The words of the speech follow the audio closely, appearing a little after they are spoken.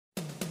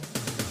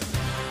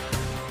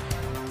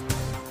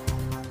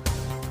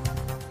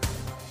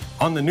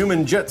On the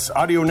Newman Jets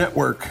audio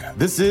network,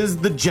 this is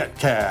the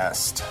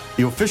JetCast,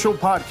 the official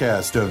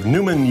podcast of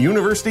Newman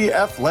University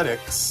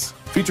Athletics,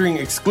 featuring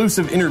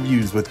exclusive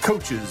interviews with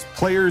coaches,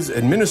 players,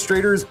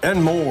 administrators,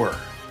 and more.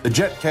 The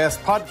JetCast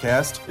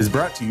podcast is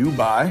brought to you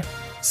by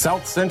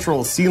South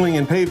Central Ceiling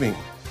and Paving,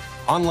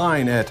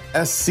 online at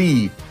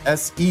scsealing.com,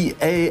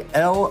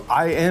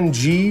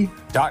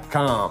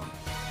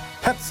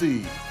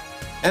 Pepsi,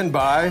 and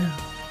by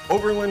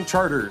Overland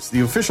Charters,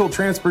 the official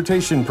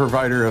transportation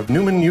provider of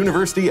Newman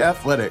University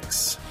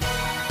Athletics.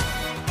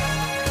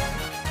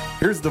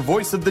 Here's the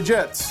voice of the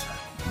Jets,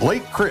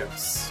 Blake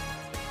Cripps.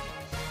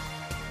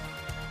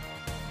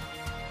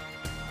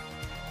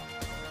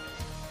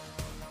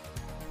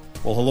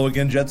 Well, hello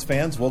again, Jets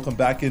fans. Welcome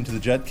back into the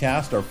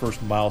JetCast, our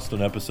first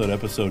milestone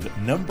episode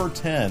number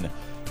 10.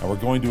 And we're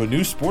going to a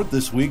new sport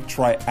this week,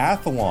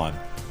 triathlon.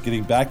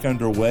 Getting back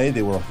underway.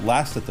 They were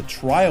last at the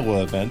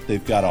Triathlon event.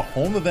 They've got a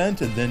home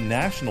event and then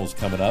nationals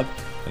coming up.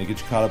 And to get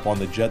you caught up on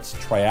the Jets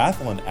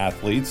triathlon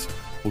athletes,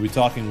 we'll be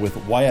talking with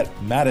Wyatt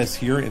Mattas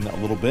here in a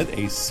little bit,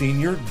 a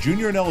senior,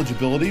 junior in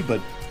eligibility, but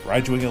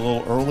graduating a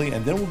little early.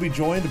 And then we'll be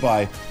joined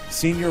by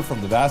senior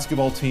from the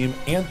basketball team,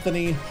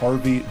 Anthony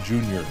Harvey Jr.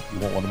 You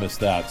won't want to miss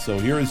that. So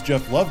here is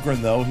Jeff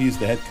Lovgren, though. He's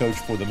the head coach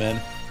for the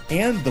men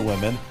and the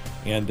women.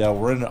 And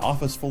we're in an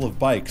office full of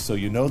bikes, so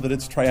you know that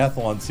it's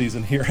triathlon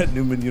season here at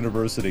Newman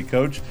University.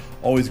 Coach,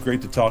 always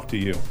great to talk to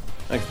you.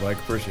 Thanks, Mike.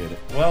 Appreciate it.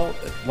 Well,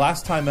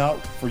 last time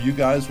out for you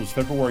guys was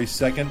February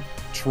 2nd,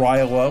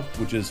 Triowa,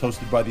 which is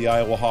hosted by the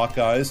Iowa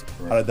Hawkeyes.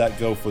 Right. How did that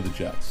go for the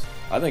Jets?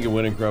 I think it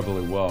went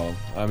incredibly well.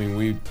 I mean,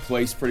 we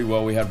placed pretty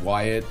well. We had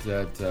Wyatt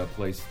that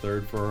placed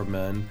third for our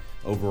men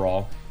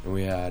overall, and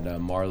we had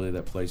Marley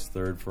that placed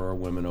third for our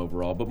women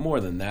overall. But more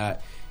than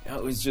that,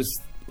 it was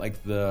just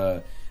like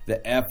the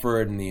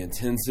effort and the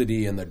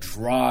intensity and the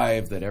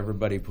drive that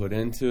everybody put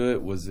into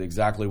it was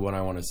exactly what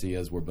I want to see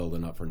as we're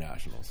building up for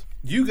nationals.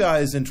 You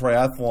guys in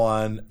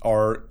triathlon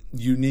are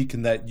unique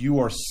in that you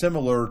are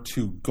similar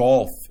to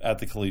golf at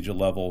the collegiate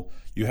level.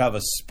 You have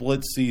a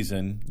split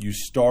season. You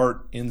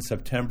start in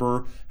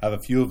September, have a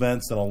few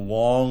events, then a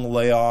long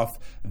layoff,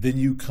 then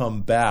you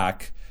come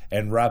back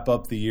and wrap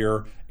up the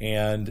year.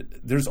 And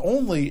there's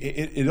only,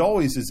 it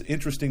always is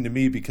interesting to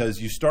me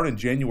because you start in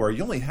January,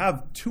 you only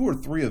have 2 or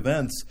 3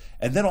 events,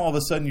 and then all of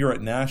a sudden you're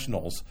at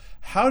nationals.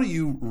 How do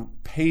you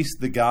pace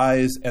the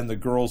guys and the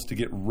girls to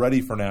get ready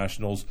for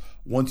nationals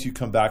once you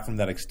come back from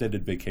that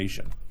extended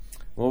vacation?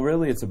 Well,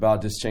 really, it's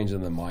about just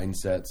changing the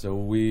mindset. So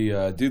we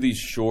do these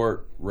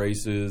short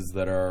races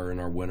that are in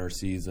our winter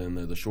season.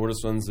 They're the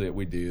shortest ones that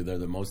we do. They're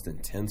the most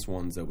intense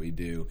ones that we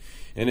do.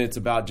 And it's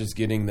about just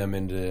getting them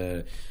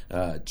into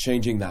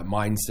changing that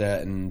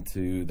mindset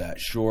into that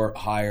short,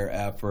 higher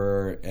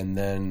effort. And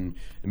then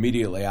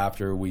immediately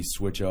after, we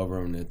switch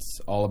over, and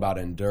it's all about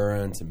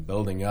endurance and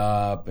building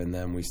up. And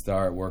then we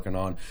start working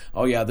on,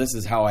 oh, yeah, this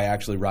is how I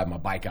actually ride my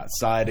bike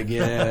outside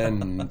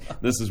again. And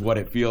this is what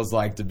it feels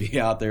like to be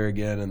out there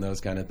again, and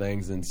those kind of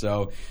things. And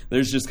so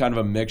there's just kind of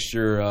a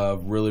mixture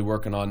of really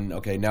working on,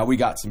 okay, now we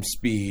got some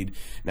speed.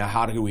 Now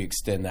how do we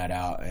extend that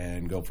out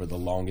and go for the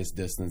longest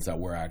distance that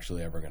we're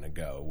actually ever going to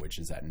go, which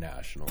is at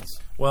nationals?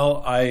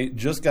 Well, I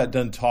just got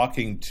done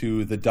talking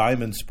to the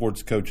Diamond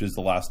sports coaches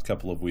the last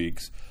couple of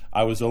weeks.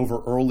 I was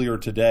over earlier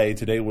today.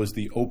 Today was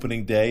the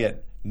opening day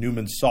at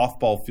Newman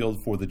softball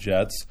field for the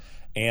Jets.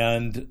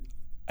 And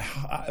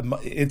I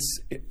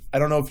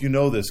don't know if you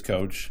know this,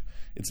 Coach.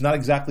 It's not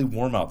exactly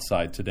warm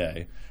outside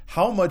today.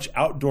 How much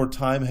outdoor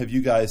time have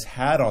you guys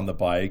had on the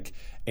bike?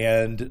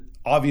 And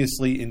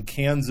obviously in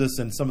Kansas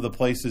and some of the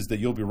places that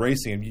you'll be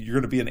racing, you're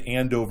going to be in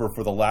Andover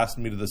for the last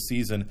meet of the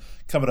season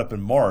coming up in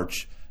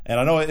March. And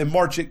I know in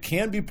March it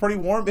can be pretty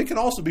warm. It can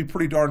also be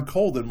pretty darn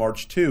cold in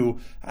March too.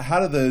 How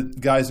do the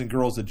guys and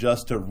girls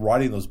adjust to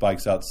riding those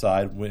bikes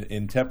outside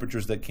in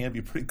temperatures that can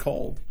be pretty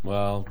cold?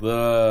 Well,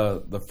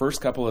 the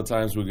first couple of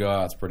times we go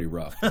out, it's pretty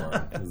rough for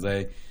them because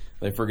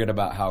they forget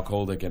about how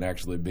cold it can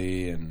actually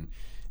be. And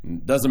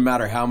it doesn't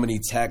matter how many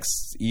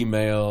texts,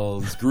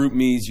 emails, group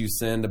me's you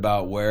send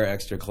about wear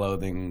extra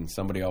clothing,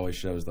 somebody always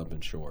shows up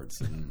in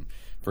shorts and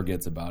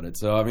forgets about it.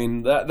 So, I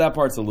mean, that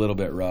part's a little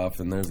bit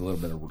rough, and there's a little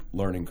bit of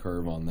learning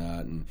curve on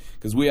that. And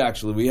because we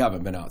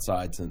haven't been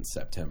outside since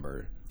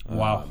September.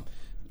 Wow.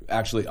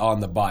 Actually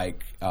on the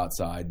bike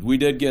outside. We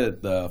did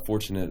get the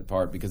fortunate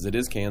part because it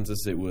is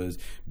Kansas. It was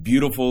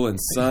beautiful and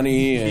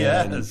sunny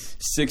and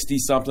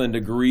 60-something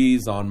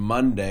degrees on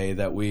Monday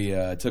that we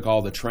took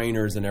all the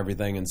trainers and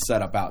everything and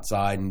set up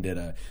outside and did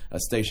a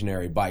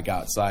stationary bike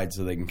outside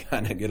so they can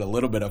kind of get a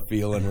little bit of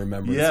feel and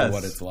remembrance of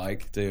what it's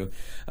like too.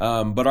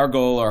 But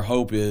our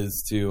hope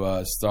is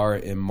to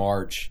start in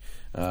March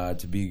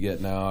to be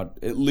getting out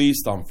at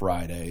least on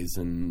Fridays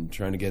and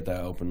trying to get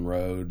that open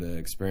road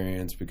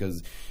experience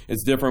because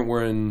it's different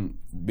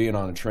being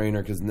on a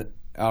trainer because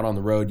out on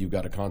the road, you've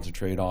got to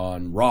concentrate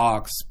on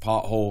rocks,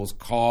 potholes,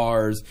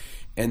 cars,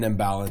 and then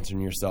balancing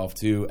yourself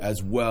too,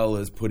 as well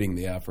as putting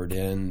the effort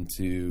in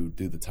to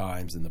do the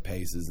times and the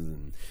paces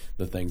and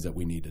the things that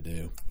we need to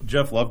do.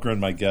 Jeff Lovgren,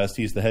 my guest,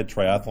 he's the head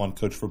triathlon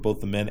coach for both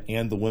the men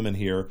and the women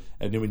here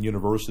at Newman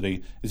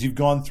University. As you've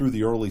gone through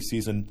the early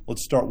season,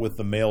 let's start with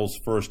the males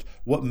first.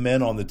 What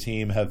men on the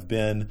team have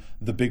been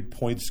the big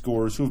point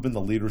scorers? Who have been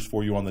the leaders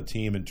for you on the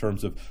team in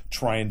terms of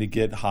trying to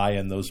get high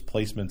in those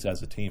placements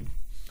as a team?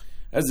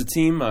 As a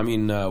team, I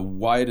mean,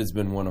 Wyatt has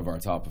been one of our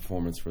top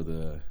performers for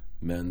the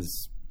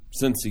men's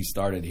since he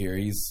started here.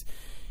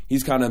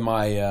 He's kind of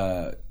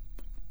my,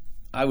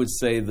 I would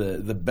say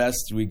the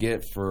best we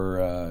get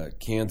for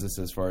Kansas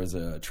as far as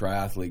a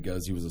triathlete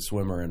goes. He was a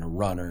swimmer and a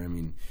runner. I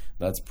mean,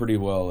 that's pretty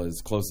well as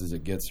close as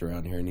it gets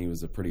around here, and he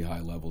was a pretty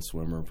high-level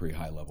swimmer, a pretty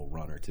high-level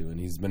runner, too. And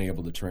he's been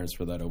able to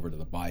transfer that over to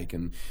the bike,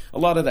 and a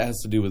lot of that has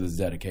to do with his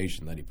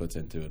dedication that he puts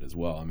into it as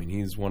well. I mean,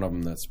 he's one of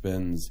them that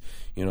spends,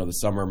 the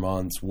summer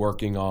months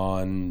working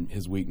on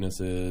his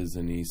weaknesses,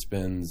 and he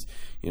spends,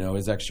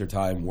 his extra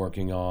time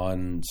working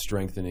on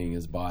strengthening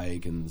his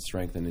bike and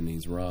strengthening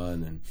his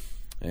run,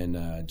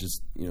 and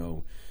just,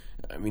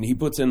 I mean, he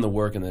puts in the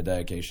work and the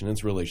dedication.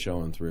 It's really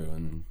showing through,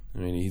 and I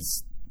mean,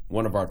 he's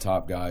one of our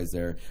top guys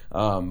there.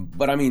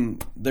 But I mean,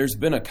 there's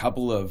been a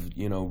couple of,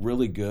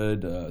 really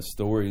good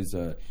stories.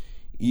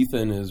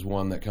 Ethan is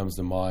one that comes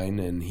to mind,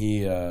 and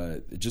he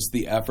just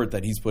the effort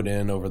that he's put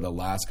in over the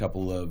last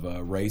couple of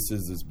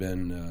races has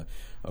been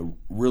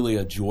really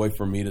a joy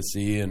for me to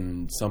see,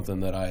 and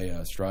something that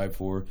I strive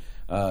for.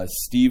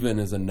 Steven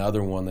is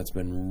another one that's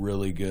been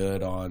really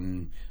good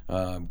on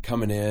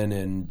coming in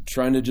and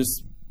trying to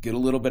just get a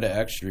little bit of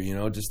extra,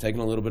 just taking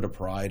a little bit of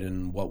pride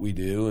in what we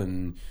do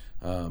and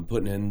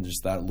putting in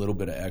just that little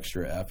bit of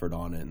extra effort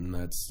on it, and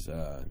that's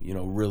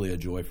really a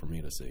joy for me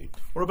to see.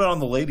 What about on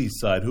the ladies'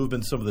 side? Who have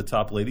been some of the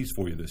top ladies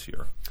for you this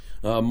year?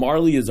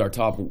 Marley is our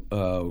top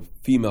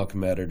female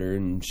competitor,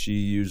 and she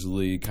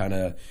usually kind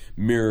of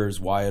mirrors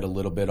Wyatt a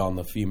little bit on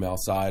the female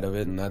side of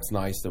it, and that's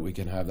nice that we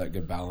can have that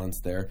good balance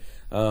there.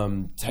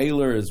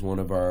 Taylor is one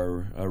of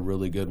our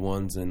really good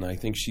ones, and I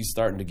think she's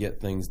starting to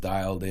get things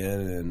dialed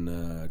in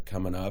and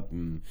coming up,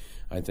 and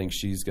I think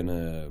she's going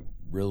to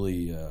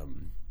really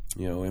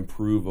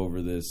improve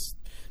over this,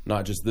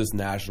 not just this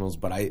nationals,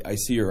 but I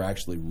see her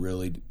actually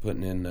really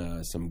putting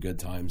in some good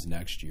times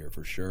next year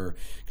for sure,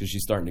 because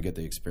she's starting to get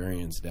the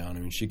experience down. I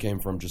mean, she came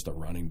from just a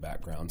running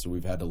background, so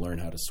we've had to learn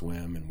how to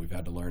swim and we've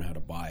had to learn how to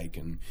bike,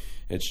 and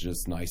it's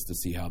just nice to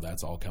see how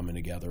that's all coming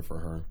together for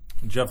her.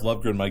 Jeff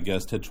Lovgren, my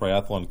guest, head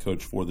triathlon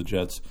coach for the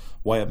Jets.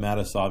 Wyatt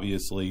Mattas,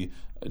 obviously,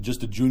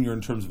 just a junior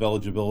in terms of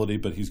eligibility,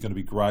 but he's going to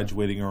be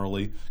graduating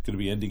early, going to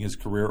be ending his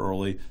career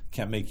early.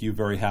 Can't make you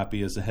very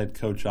happy as a head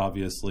coach,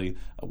 obviously.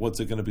 What's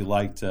it going to be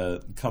like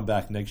to come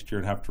back next year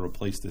and have to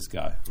replace this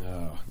guy?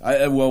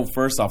 Well,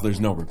 first off, there's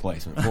no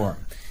replacement for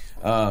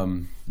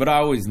him. But I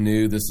always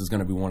knew this is going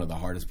to be one of the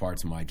hardest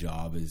parts of my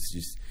job, is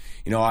just,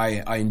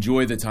 I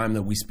enjoy the time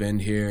that we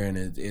spend here, and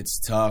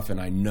it's tough,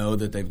 and I know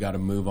that they've got to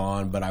move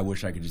on, but I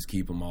wish I could just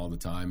keep them all the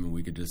time and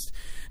we could just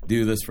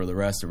do this for the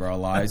rest of our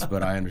lives.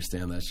 But I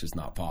understand that's just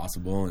not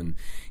possible, and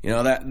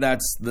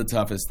that's the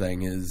toughest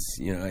thing is,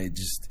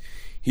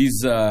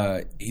 he's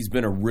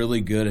been a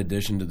really good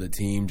addition to the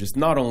team, just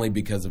not only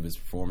because of his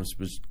performance,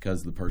 but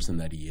because of the person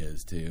that he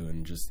is too,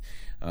 and just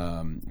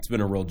it's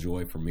been a real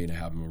joy for me to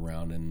have him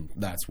around, and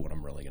that's what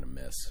I'm really going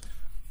to miss.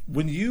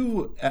 When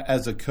you,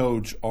 as a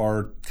coach,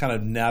 are kind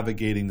of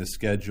navigating the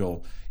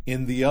schedule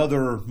in the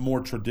other more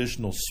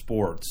traditional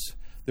sports,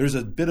 there's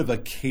a bit of a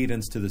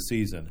cadence to the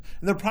season.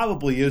 And there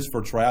probably is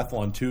for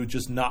triathlon too,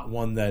 just not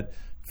one that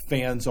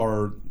fans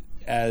are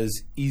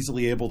as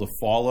easily able to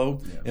follow.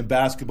 Yeah. In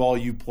basketball,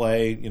 you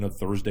play,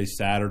 Thursday,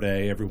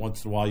 Saturday. Every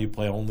once in a while, you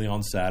play only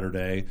on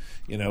Saturday.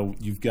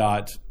 You've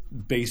got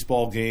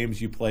baseball games,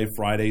 you play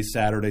Friday,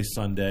 Saturday,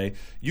 Sunday.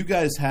 You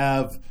guys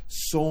have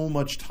so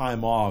much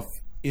time off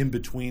in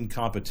between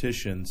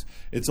competitions.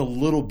 It's a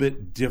little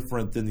bit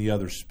different than the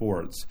other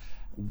sports.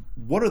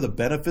 What are the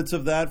benefits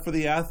of that for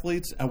the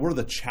athletes, and what are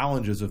the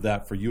challenges of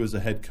that for you as a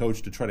head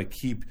coach to try to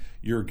keep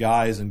your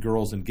guys and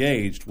girls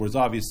engaged? Whereas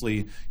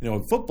obviously,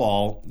 in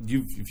football,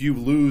 if you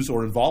lose,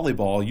 or in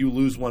volleyball, you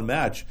lose one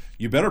match,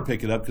 you better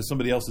pick it up because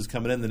somebody else is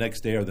coming in the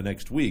next day or the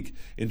next week.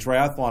 In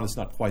triathlon, it's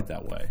not quite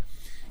that way.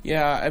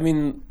 Yeah, I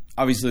mean,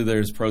 obviously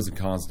there's pros and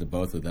cons to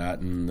both of that,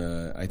 and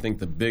I think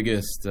the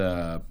biggest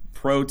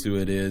pro to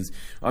it is,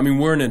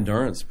 we're an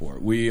endurance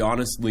sport. We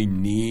honestly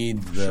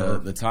need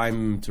the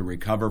time to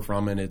recover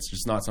from it. It's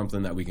just not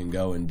something that we can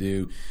go and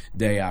do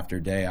day after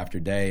day after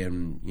day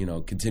and,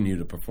 continue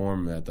to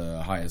perform at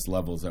the highest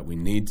levels that we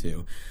need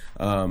to.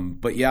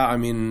 But yeah,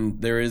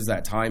 there is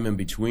that time in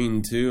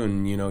between too,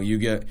 and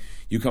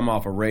you come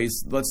off a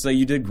race. Let's say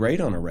you did great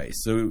on a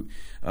race. So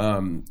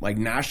like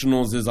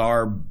nationals is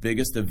our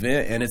biggest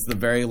event, and it's the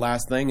very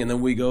last thing, and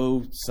then we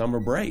go summer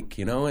break,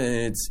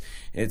 and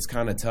it's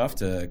kind of tough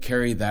to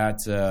carry that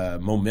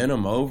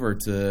momentum over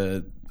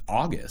to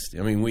August.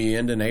 I mean, we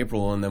end in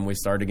April and then we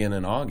start again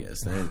in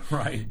August. And,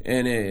 right.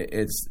 And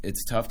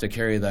it's tough to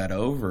carry that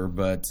over,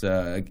 but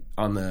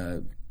on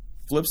the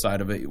flip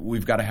side of it,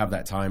 we've got to have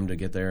that time to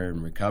get there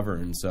and recover.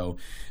 And so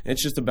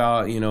it's just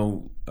about,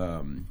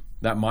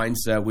 that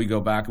mindset. We go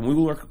back and we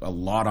work a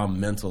lot on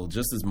mental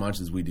just as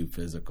much as we do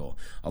physical.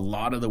 A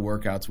lot of the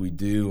workouts we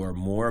do are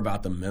more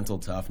about the mental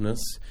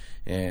toughness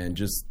and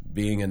just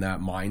being in that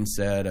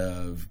mindset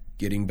of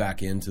getting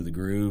back into the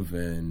groove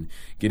and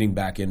getting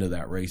back into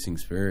that racing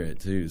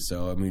spirit too.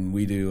 So, I mean,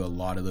 we do a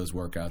lot of those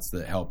workouts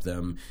that help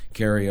them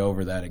carry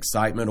over that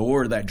excitement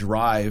or that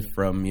drive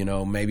from,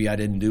 maybe I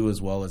didn't do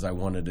as well as I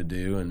wanted to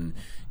do. And,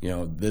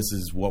 this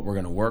is what we're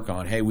going to work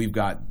on. Hey, we've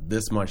got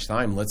this much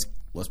time.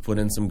 Let's put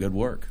in some good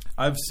work.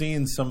 I've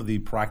seen some of the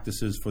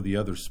practices for the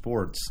other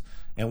sports,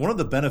 and one of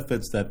the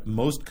benefits that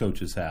most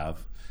coaches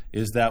have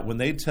is that when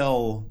they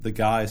tell the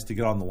guys to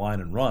get on the line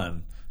and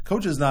run,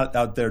 Coach is not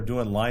out there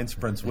doing line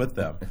sprints with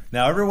them.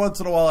 Now, every once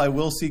in a while, I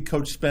will see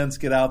Coach Spence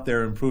get out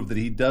there and prove that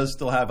he does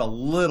still have a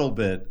little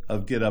bit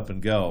of get up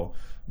and go.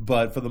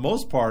 But for the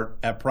most part,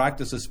 at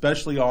practice,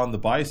 especially on the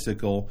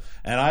bicycle,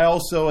 and I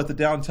also at the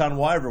downtown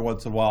Y every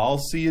once in a while, I'll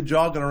see you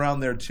jogging around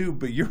there too,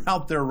 but you're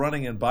out there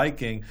running and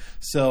biking.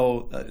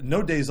 So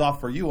no days off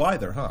for you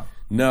either, huh?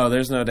 No,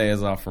 there's no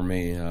days off for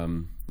me.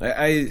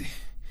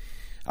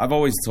 I've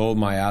always told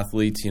my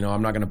athletes,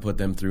 I'm not going to put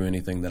them through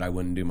anything that I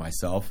wouldn't do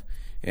myself.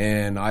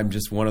 And I'm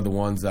just one of the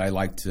ones that I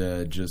like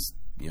to just,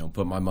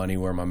 put my money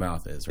where my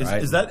mouth is,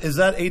 right? Is that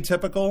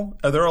atypical?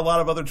 Are there a lot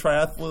of other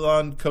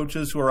triathlon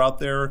coaches who are out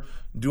there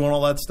doing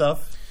all that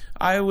stuff?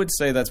 I would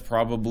say that's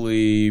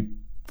probably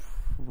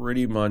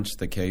pretty much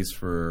the case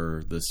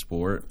for the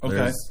sport.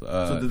 Okay.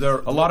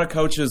 A lot of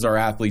coaches are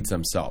athletes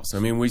themselves. I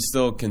mean, we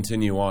still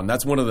continue on.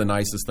 That's one of the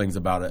nicest things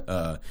about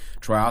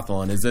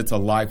triathlon is it's a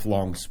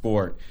lifelong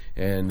sport,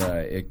 and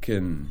it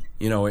can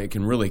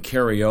really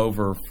carry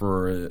over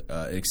for an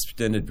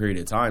extended period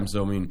of time.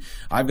 So, I mean,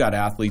 I've got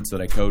athletes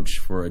that I coach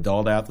for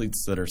adult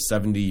athletes that are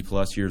 70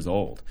 plus years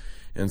old.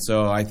 And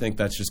so I think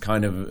that's just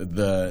kind of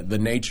the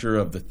nature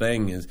of the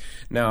thing is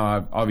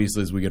now,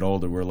 obviously, as we get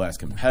older, we're less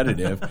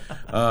competitive.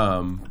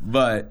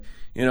 But,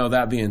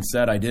 that being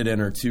said, I did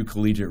enter 2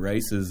 collegiate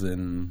races,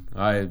 and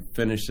I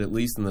finished at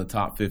least in the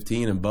top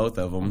 15 in both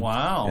of them.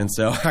 Wow. And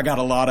so I got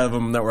a lot of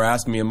them that were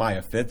asking me, am I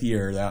a 5th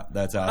year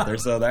that's out there?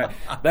 So that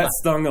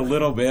stung a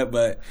little bit.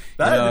 But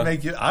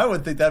I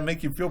would think that'd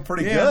make you feel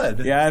pretty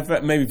good. Yeah,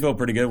 it made me feel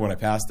pretty good when I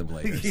passed them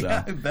later. So.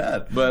 Yeah, I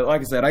bet. But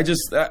like I said,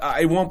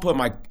 I won't put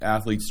my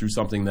athletes through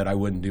something that I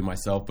wouldn't do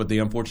myself. But the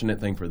unfortunate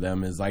thing for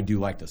them is I do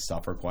like to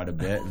suffer quite a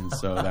bit, and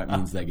so that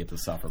means they get to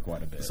suffer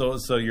quite a bit.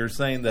 So you're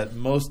saying that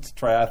most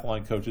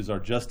triathlon coaches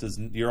are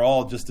you're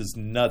all just as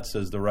nuts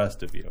as the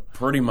rest of you.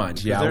 Pretty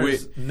much, yeah.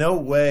 There's no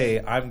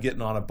way I'm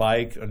getting on a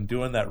bike and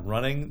doing that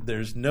running.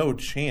 There's no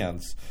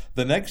chance.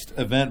 The next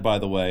event, by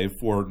the way,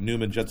 for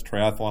Newman Jets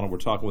Triathlon, and we're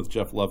talking with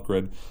Jeff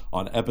Lovgren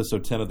on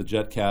episode 10 of the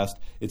JetCast,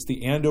 it's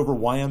the Andover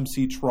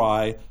YMC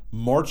Tri,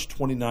 March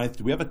 29th.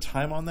 Do we have a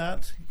time on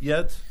that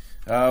yet?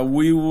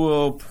 We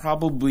will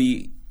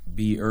probably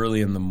be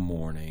early in the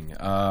morning.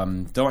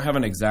 Don't have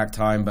an exact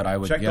time, but I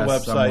would check guess the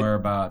website, somewhere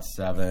about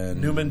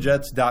 7.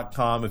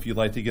 NewmanJets.com if you'd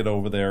like to get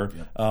over there.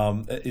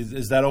 Yep.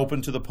 Is that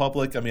open to the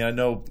public? I mean, I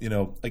know,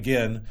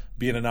 again,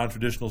 being a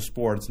non-traditional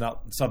sport, it's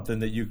not something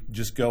that you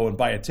just go and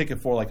buy a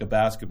ticket for like a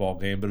basketball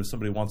game, but if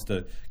somebody wants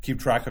to keep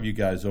track of you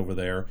guys over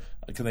there,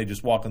 can they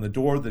just walk in the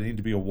door? Do they need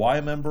to be a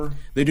Y member?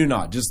 They do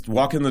not. Just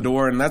walk in the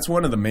door, and that's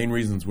one of the main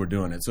reasons we're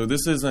doing it. So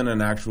this isn't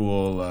an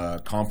actual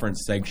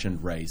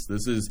conference-sanctioned race.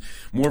 This is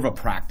more of a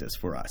practice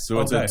for us. So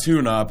it's a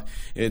tune-up.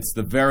 It's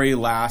the very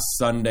last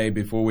Sunday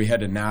before we head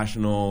to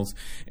nationals,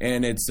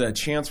 and it's a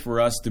chance for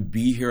us to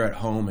be here at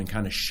home and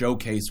kind of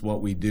showcase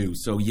what we do.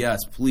 So yes,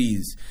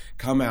 please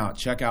come out,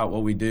 check out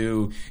what we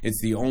do.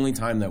 It's the only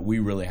time that we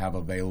really have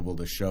available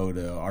to show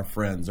to our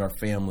friends, our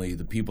family,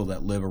 the people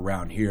that live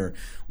around here,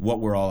 what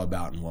we're all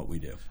about and what we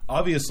do.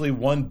 Obviously,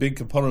 one big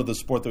component of the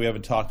sport that we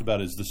haven't talked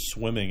about is the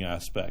swimming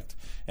aspect.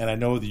 And I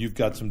know that you've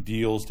got some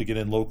deals to get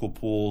in local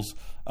pools.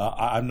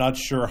 I'm not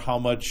sure how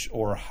much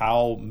or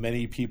how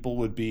many people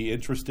would be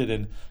interested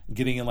in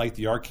getting in like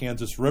the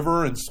Arkansas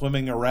River and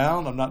swimming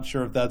around. I'm not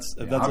sure if that's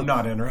I'm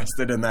not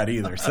interested in that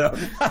either. So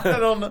I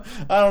don't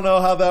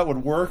know how that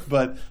would work,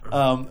 but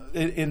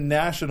in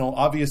national,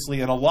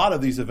 obviously, in a lot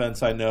of these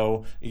events, I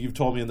know you've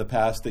told me in the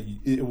past that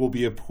it will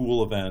be a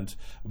pool event,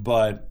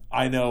 but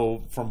I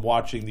know from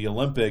watching the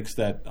Olympics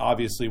that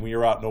obviously when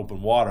you're out in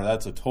open water,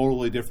 that's a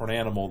totally different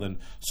animal than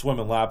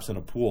swimming laps in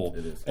a pool.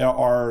 It is.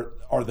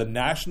 Are the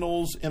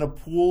nationals in a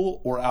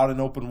pool or out in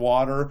open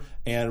water?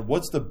 And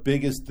what's the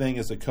biggest thing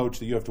as a coach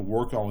that you have to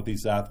work on with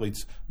these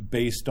athletes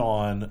based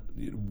on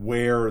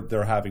where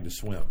they're having to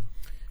swim?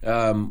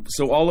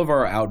 So all of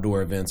our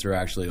outdoor events are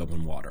actually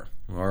open water.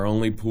 Our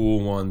only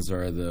pool ones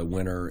are the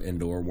winter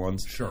indoor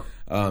ones. Sure.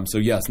 So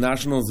yes,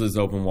 Nationals is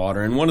open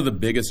water, and one of the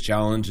biggest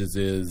challenges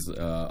is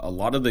a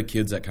lot of the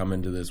kids that come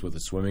into this with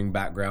a swimming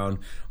background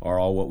are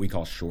all what we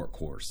call short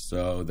course.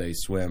 So they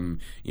swim,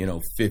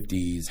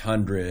 50s,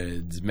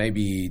 100s,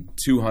 maybe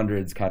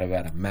 200s kind of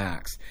at a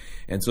max.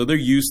 And so they're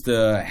used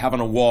to having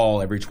a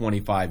wall every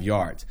 25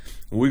 yards.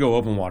 When we go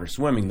open water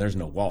swimming, there's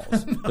no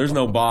walls. There's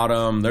no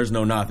bottom. There's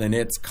no nothing.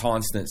 It's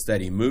constant,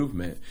 steady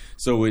movement.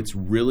 So it's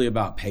really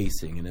about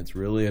pacing, and it's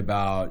really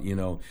about,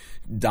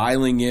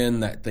 dialing in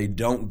that they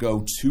don't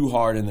go too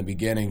hard in the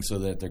beginning so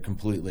that they're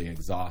completely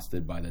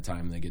exhausted by the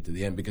time they get to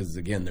the end, because,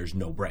 again, there's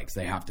no breaks.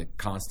 They have to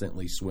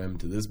constantly swim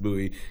to this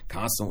buoy,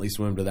 constantly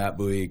swim to that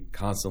buoy,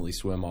 constantly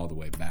swim all the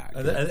way back.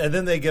 And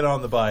then they get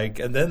on the bike,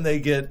 and then they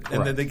get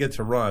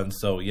to run.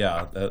 So,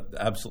 yeah,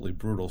 absolutely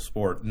brutal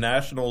sport.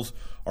 Nationals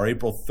are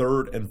April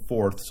 3rd and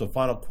 4th. So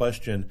final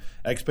question,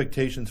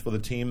 expectations for the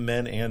team,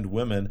 men and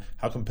women.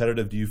 How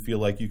competitive do you feel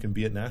like you can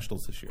be at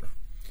Nationals this year?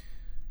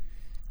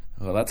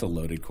 Well, that's a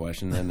loaded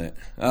question, isn't it?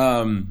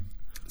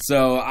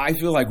 So I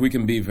feel like we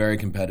can be very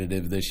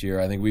competitive this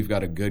year. I think we've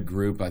got a good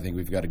group. I think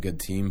we've got a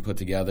good team put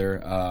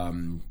together.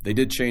 They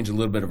did change a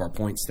little bit of our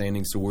point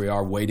standing, so we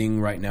are waiting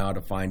right now to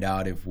find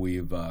out if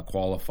we've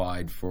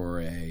qualified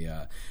for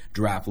a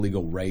draft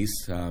legal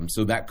race.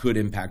 So that could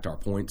impact our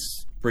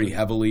points pretty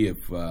heavily if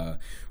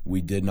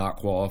we did not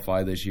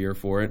qualify this year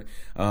for it.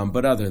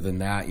 But other than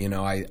that,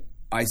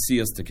 I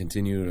see us to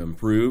continue to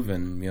improve,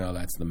 and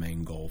that's the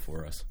main goal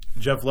for us.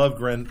 Jeff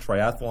Lovgren,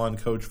 triathlon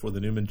coach for the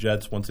Newman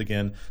Jets. Once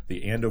again,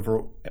 the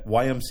Andover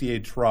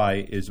YMCA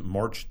Tri is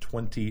March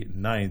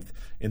 29th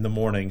in the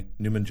morning.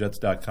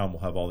 NewmanJets.com will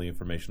have all the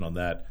information on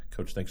that.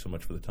 Coach, thanks so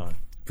much for the time.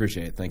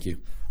 Appreciate it. Thank you.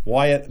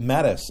 Wyatt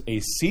Mattas, a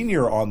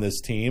senior on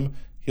this team.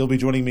 He'll be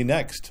joining me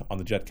next on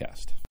the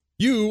JetCast.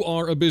 You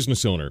are a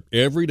business owner.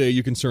 Every day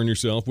you concern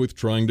yourself with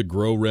trying to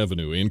grow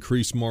revenue,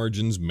 increase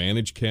margins,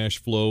 manage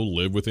cash flow,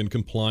 live within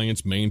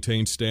compliance,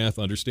 maintain staff,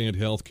 understand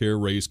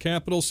healthcare, raise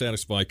capital,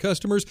 satisfy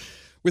customers.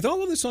 With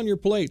all of this on your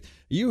plate,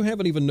 you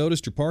haven't even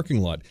noticed your parking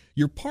lot.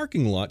 Your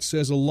parking lot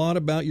says a lot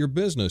about your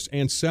business,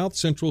 and South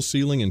Central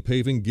Sealing and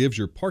Paving gives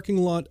your parking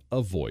lot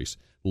a voice.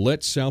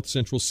 Let South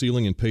Central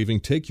Sealing and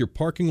Paving take your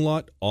parking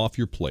lot off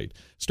your plate.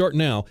 Start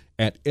now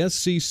at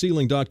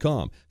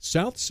scsealing.com.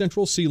 South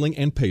Central Sealing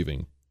and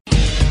Paving.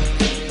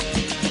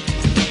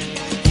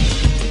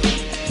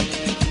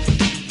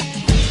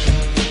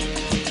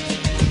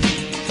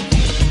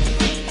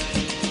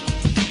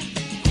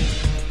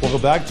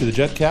 Welcome back to the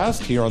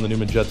JetCast here on the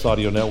Newman Jets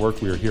Audio Network.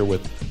 We are here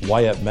with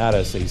Wyatt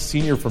Mattas, a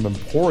senior from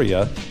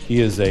Emporia. He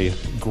is a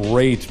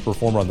great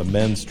performer on the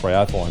men's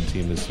triathlon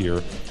team this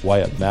year.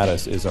 Wyatt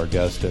Mattas is our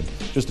guest, and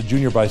just a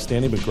junior by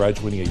standing, but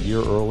graduating a year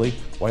early.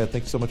 Wyatt,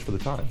 thanks so much for the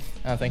time.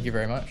 Thank you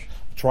very much.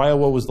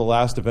 Triowa was the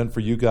last event for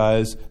you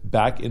guys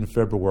back in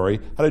February.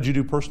 How did you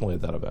do personally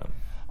at that event?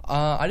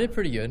 I did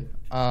pretty good.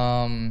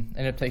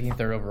 Ended up taking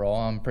third overall.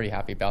 I'm pretty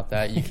happy about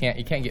that. You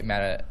can't get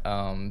mad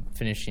at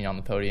finishing on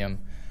the podium.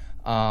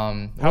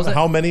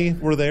 How many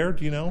were there?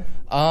 Do you know?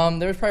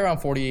 There was probably around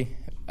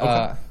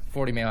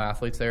 40 male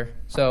athletes there.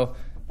 So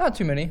not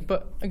too many,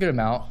 but a good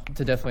amount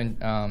to definitely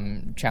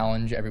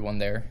challenge everyone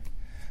there.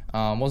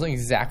 Wasn't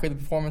exactly the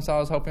performance I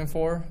was hoping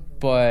for,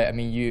 but I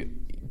mean you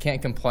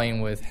can't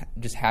complain with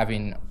just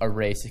having a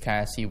race to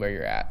kind of see where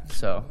you're at.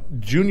 So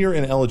junior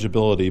in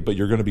eligibility, but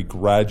you're going to be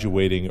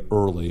graduating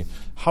early.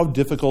 How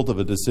difficult of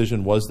a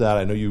decision was that?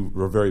 I know you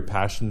were very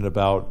passionate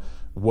about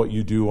what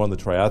you do on the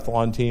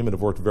triathlon team and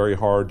have worked very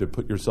hard to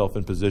put yourself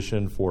in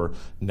position for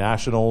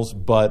nationals,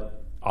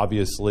 but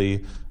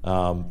obviously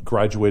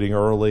graduating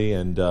early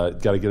and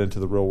got to get into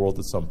the real world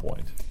at some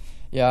point.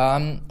 Yeah,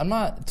 I'm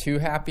not too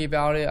happy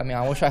about it. I mean,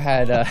 I wish I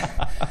had.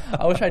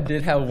 I wish I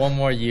did have one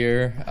more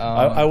year.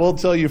 I will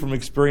tell you from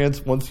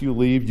experience, once you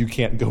leave, you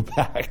can't go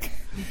back.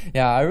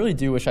 Yeah, I really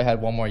do wish I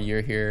had one more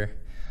year here.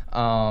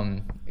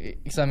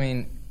 Because I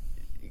mean,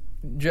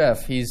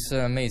 Jeff, he's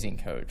an amazing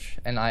coach,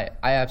 and I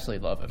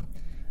absolutely love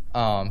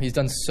him. He's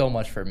done so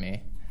much for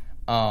me,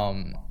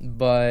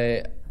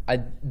 but I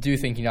do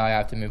think I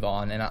have to move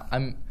on, and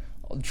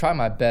I'll try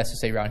my best to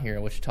stay around here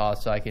in Wichita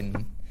so I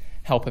can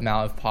help him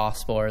out if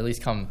possible, or at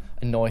least come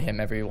annoy him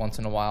every once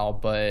in a while.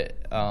 But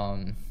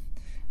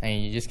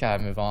you just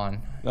gotta move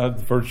on.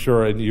 For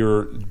sure. And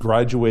you're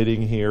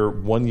graduating here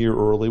 1 year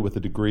early with a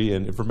degree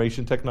in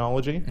information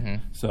technology. Mm-hmm.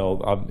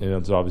 So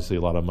there's obviously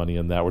a lot of money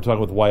in that. We're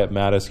talking with Wyatt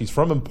Mattas. He's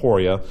from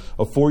Emporia,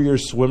 a 4-year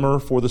swimmer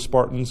for the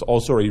Spartans,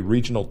 also a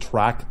regional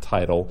track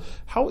title.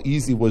 How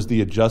easy was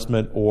the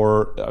adjustment,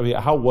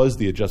 how was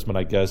the adjustment,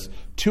 I guess?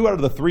 2 out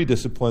of the 3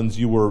 disciplines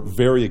you were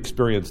very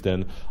experienced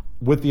in,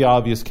 with the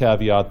obvious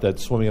caveat that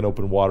swimming in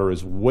open water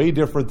is way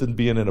different than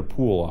being in a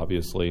pool,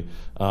 obviously.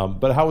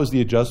 But how was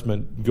the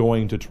adjustment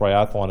going to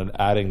triathlon and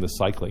adding the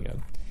cycling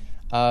in?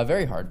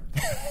 Very hard.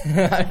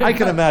 I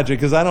can imagine,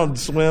 because I don't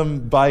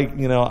swim, bike.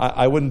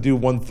 I wouldn't do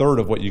 1/3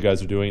 of what you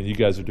guys are doing, and you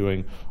guys are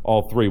doing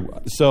all 3.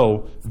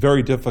 So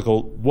very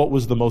difficult. What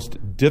was the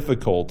most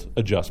difficult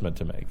adjustment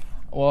to make?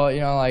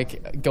 Well,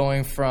 like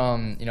going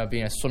from,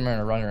 being a swimmer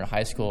and a runner in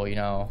high school,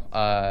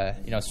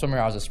 swimmer,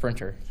 I was a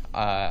sprinter.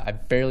 I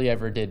barely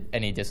ever did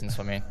any distance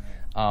swimming.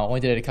 Only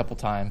did it a couple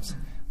times.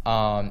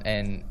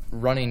 And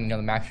running,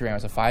 the max ran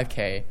was a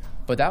 5K.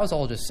 But that was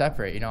all just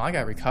separate. I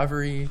got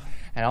recovery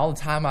and all the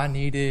time I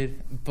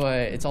needed, but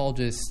it's all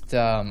just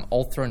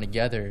all thrown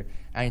together.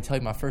 I can tell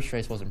you my first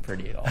race wasn't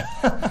pretty at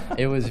all.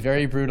 It was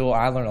very brutal.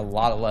 I learned a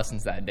lot of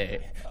lessons that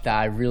day that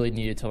I really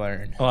needed to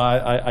learn.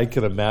 I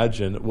can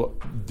imagine. Well,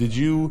 did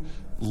you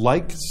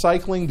like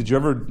cycling? Did you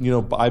ever,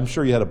 I'm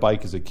sure you had a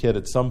bike as a kid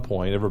at some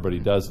point. Everybody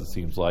does, it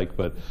seems like.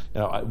 But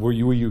were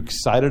you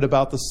excited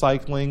about the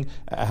cycling?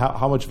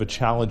 How much of a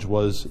challenge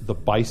was the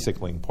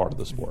bicycling part of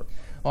the sport?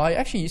 Well, I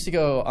actually used to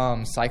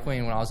go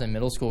cycling when I was in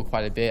middle school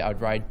quite a bit. I would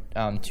ride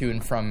to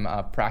and from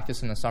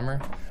practice in the summer.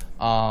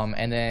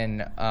 And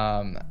then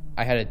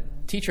I had a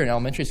teacher in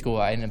elementary school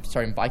I ended up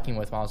starting biking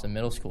with when I was in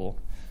middle school.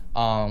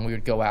 We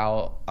would go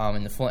out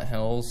in the Flint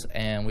Hills,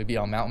 and we'd be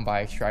on mountain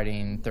bikes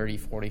riding 30,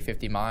 40,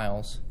 50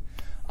 miles.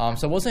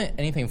 So it wasn't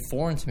anything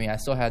foreign to me. I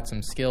still had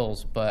some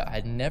skills, but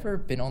I'd never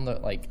been on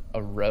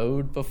a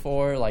road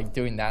before,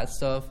 doing that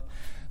stuff.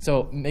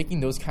 So making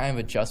those kind of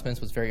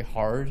adjustments was very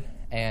hard,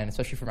 and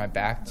especially for my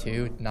back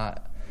too, did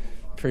not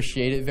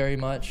appreciate it very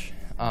much.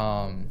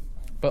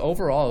 But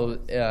overall,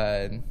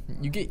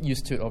 you get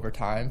used to it over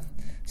time.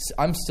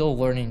 I'm still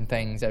learning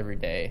things every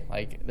day.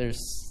 There's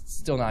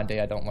still not a day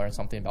I don't learn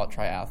something about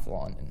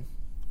triathlon.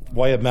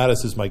 Wyatt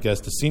Mattas is my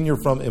guest, a senior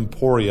from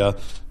Emporia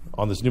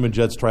on this Newman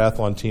Jets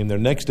triathlon team. Their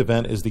next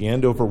event is the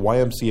Andover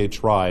YMCA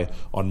Tri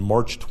on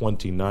March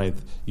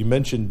 29th. You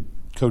mentioned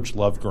Coach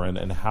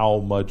Lovgren and how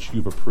much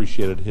you've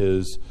appreciated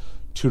his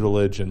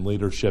tutelage and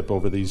leadership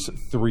over these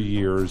 3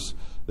 years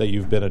that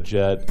you've been a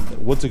Jet.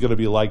 What's it going to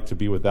be like to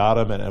be without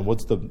him, and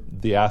what's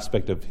the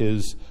aspect of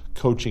his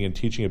coaching and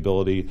teaching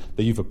ability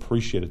that you've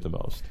appreciated the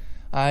most?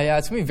 Yeah,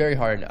 it's going to be very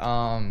hard.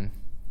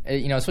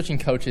 Switching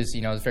coaches,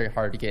 is very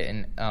hard to get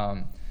in,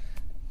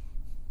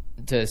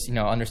 to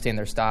understand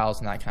their styles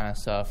and that kind of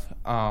stuff.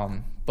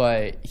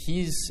 But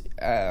he's,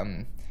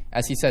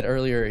 as he said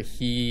earlier,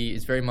 he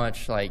is very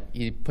much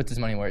he puts his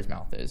money where his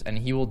mouth is, and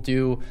he will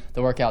do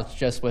the workouts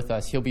just with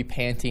us. He'll be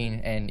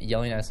panting and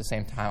yelling at us at the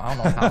same time. I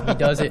don't know how he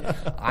does it.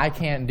 I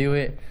can't do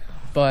it.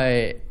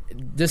 But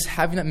just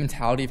having that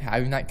mentality of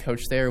having that coach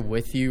there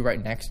with you,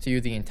 right next to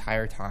you the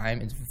entire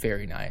time, is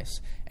very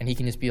nice. And he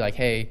can just be like,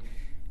 hey,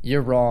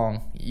 you're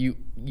wrong. You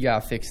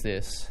got to fix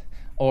this.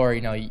 Or,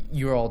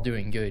 you're all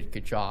doing good.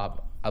 Good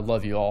job. I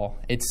love you all.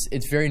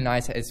 It's very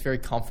nice. It's very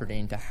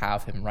comforting to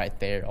have him right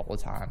there all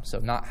the time. So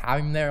not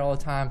having him there all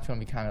the time is going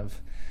to be kind of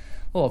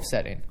a little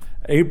upsetting.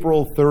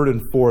 April 3rd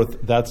and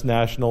 4th, that's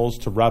Nationals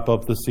to wrap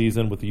up the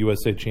season with the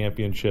USA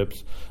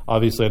Championships.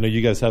 Obviously, I know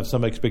you guys have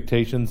some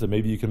expectations, and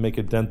maybe you can make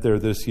a dent there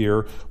this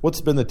year.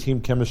 What's been the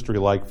team chemistry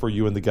like for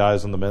you and the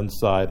guys on the men's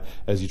side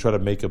as you try to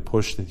make a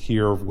push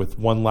here with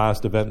one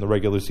last event in the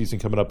regular season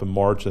coming up in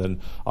March, and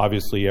then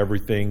obviously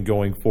everything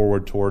going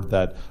forward toward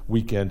that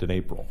weekend in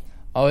April?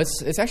 Oh,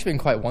 it's actually been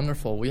quite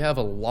wonderful. We have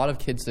a lot of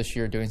kids this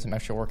year doing some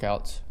extra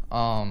workouts.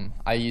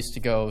 I used to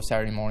go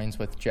Saturday mornings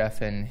with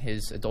Jeff and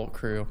his adult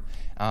crew.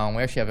 We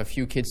actually have a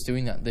few kids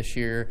doing that this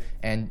year,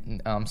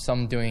 and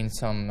some doing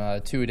some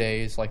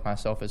 2-a-days like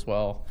myself as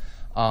well.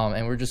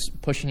 And we're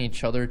just pushing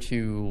each other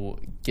to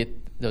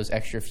get those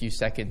extra few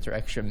seconds or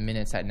extra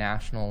minutes at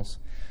Nationals.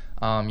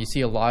 You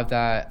see a lot of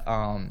that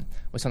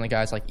with some of the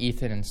guys like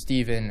Ethan and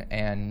Steven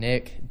and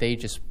Nick. They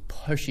just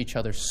push each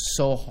other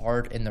so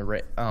hard in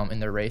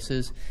their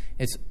races.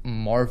 It's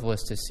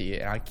marvelous to see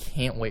it, and I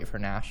can't wait for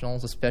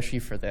Nationals, especially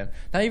for them.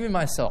 Not even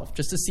myself,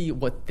 just to see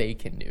what they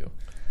can do.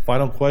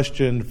 Final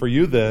question for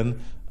you then.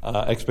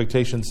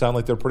 Expectations sound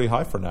like they're pretty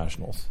high for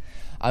Nationals.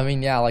 I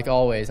mean, yeah, like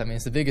always. I mean,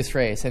 it's the biggest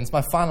race, and it's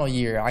my final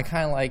year. I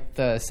kind of like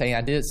the saying,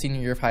 I did it senior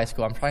year of high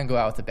school. I'm trying to go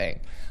out with a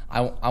bang.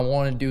 I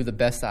want to do the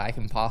best that I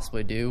can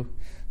possibly do.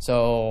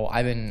 So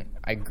I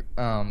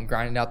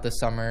grinded out this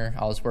summer.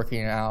 I was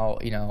working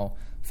out,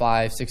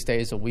 5-6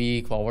 days a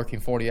week while working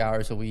 40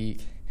 hours a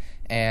week.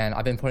 And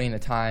I've been putting the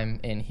time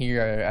in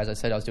here. As I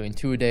said, I was doing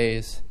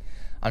 2-a-days.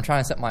 I'm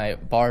trying to set my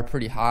bar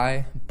pretty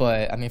high,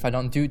 but I mean, if I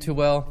don't do too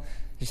well,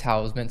 just how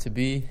it was meant to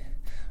be.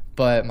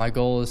 But my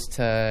goal is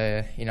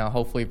to,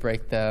 hopefully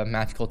break the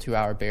magical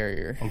 2-hour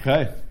barrier.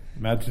 Okay.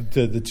 Imagine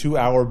the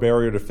 2-hour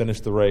barrier to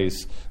finish the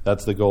race.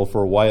 That's the goal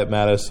for Wyatt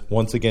Mattas.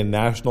 Once again,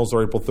 Nationals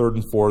are April 3rd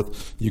and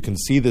 4th. You can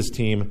see this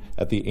team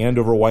at the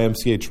Andover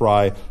YMCA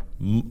Tri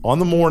on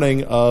the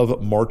morning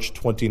of March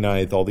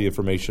 29th. All the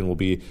information will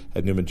be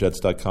at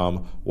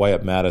newmanjets.com.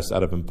 Wyatt Mattas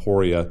out of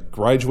Emporia,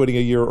 graduating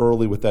a year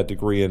early with that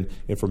degree in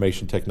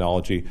information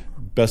technology.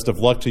 Best of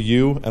luck to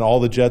you and all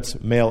the Jets,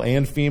 male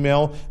and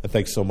female, and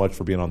thanks so much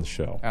for being on the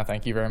show.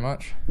 Thank you very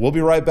much. We'll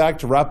be right back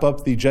to wrap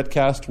up the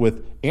JetCast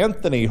with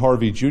Anthony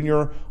Harvey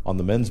Jr. on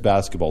the men's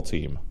basketball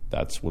team.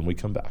 That's when we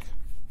come back.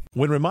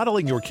 When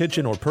remodeling your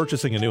kitchen or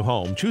purchasing a new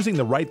home, choosing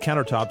the right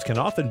countertops can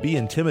often be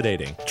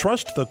intimidating.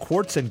 Trust the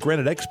quartz and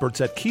granite experts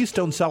at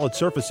Keystone Solid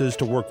Surfaces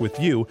to work with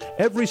you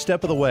every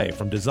step of the way,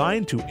 from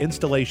design to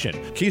installation.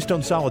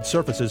 Keystone Solid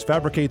Surfaces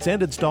fabricates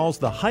and installs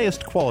the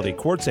highest quality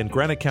quartz and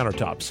granite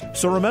countertops.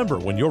 So remember,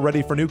 when you're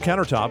ready for new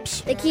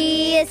countertops, the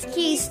key is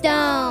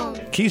Keystone.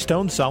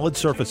 Keystone Solid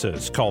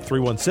Surfaces. Call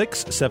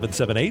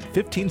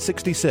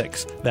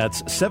 316-778-1566.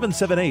 That's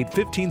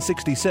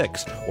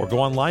 778-1566. Or go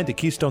online to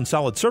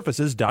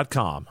KeystoneSolidSurfaces.com.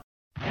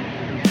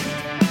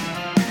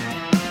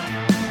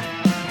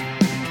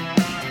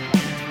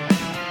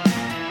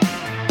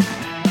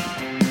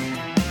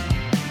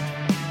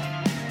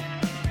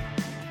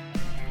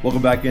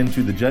 Welcome back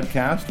into the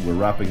JetCast. We're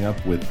wrapping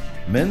up with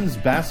men's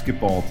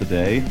basketball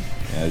today.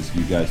 As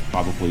you guys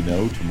probably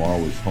know, tomorrow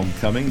is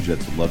homecoming.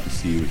 Jets would love to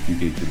see you at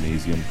Fugate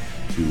Gymnasium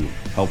to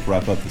help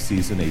wrap up the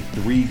season. A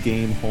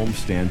 3-game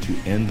homestand to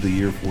end the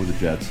year for the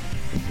Jets.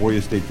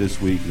 Emporia State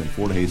this week, and then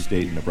Fort Hays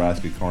State and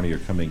Nebraska Kearney are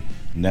coming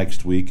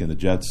next week, and the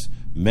Jets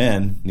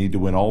men need to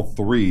win all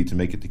 3 to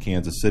make it to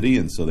Kansas City,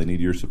 and so they need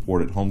your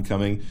support at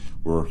homecoming.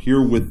 We're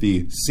here with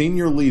the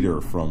senior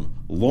leader from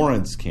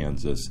Lawrence,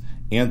 Kansas,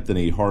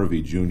 Anthony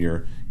Harvey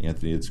Jr.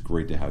 Anthony, it's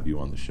great to have you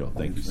on the show.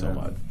 Thank you so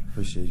much.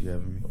 Appreciate you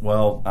having me.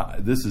 Well,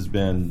 this has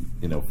been,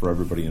 for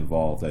everybody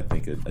involved, I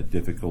think a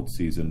difficult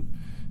season.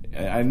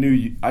 I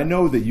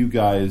know that you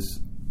guys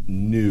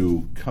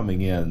knew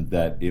coming in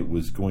that it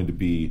was going to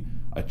be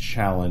a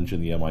challenge in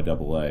the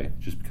MIAA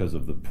just because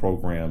of the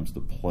programs, the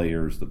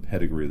players, the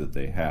pedigree that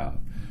they have.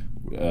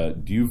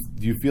 Do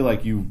you feel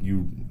like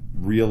you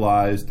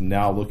realized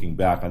now, looking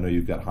back, I know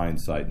you've got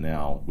hindsight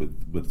now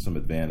with some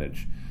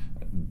advantage,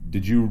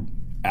 did you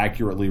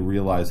accurately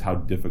realize how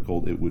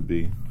difficult it would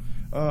be?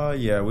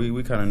 Yeah,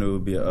 we kind of knew it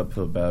would be an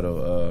uphill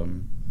battle,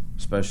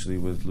 especially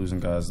with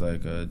losing guys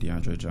like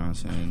DeAndre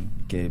Johnson,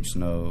 Gabe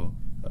Snow,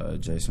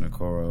 Jason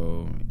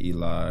Okoro,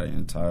 Eli,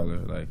 and Tyler.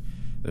 Like,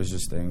 there's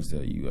just things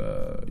that you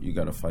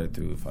got to fight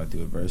through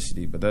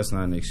adversity. But that's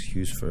not an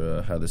excuse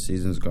for how the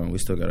season's going. We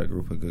still got a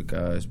group of good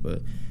guys.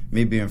 But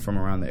me being from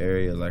around the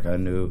area, like, I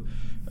knew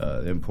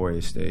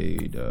Emporia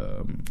State,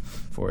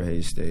 Fort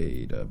Hays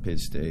State, Pitt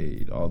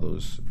State, all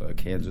those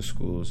Kansas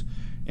schools.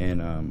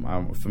 And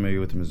I'm familiar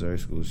with the Missouri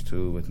schools,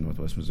 too, with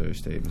Northwest Missouri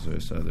State,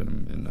 Missouri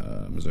Southern, and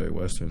Missouri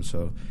Western.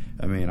 So,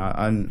 I mean,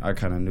 I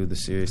kind of knew the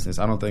seriousness.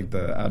 I don't think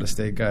the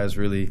out-of-state guys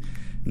really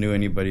knew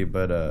anybody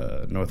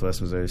but Northwest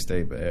Missouri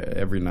State, but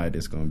every night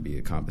it's going to be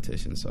a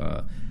competition.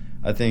 So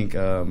I think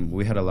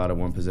we had a lot of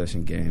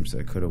one-possession games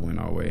that could have went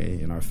our way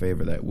in our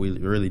favor that we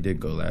really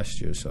did go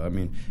last year. So, I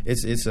mean,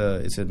 it's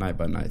a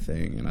night-by-night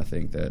thing, and I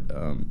think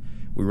that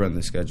we run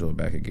the schedule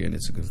back again,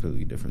 it's a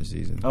completely different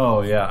season.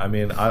 Oh, yeah. I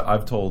mean,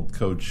 I've told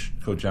Coach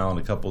Allen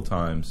a couple of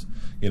times,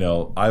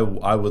 I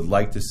would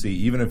like to see,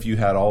 even if you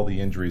had all the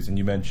injuries, and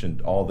you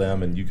mentioned all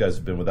them, and you guys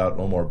have been without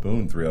Omar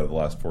Boone 3 out of the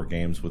last 4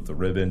 games with the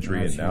rib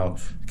injury and now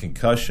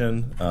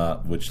concussion,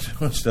 which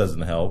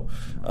doesn't help.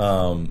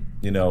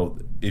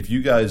 If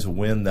you guys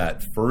win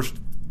that first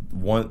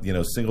one,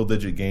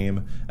 single-digit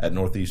game at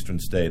Northeastern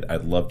State,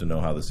 I'd love to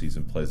know how the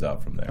season plays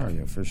out from there. Oh,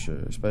 yeah, for sure.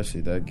 Especially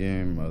that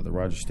game, the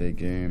Rogers State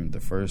game, the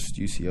first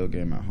UCO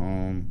game at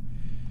home.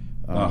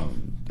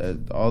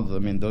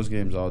 Those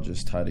games all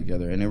just tie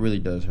together, and it really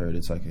does hurt.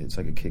 It's like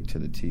a kick to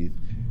the teeth,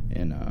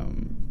 and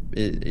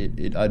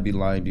I'd be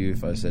lying to you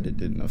if I said it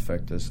didn't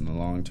affect us in the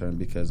long term,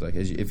 because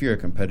if you're a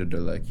competitor,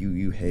 like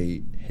you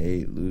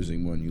hate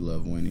losing when you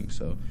love winning.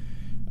 So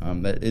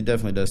that it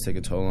definitely does take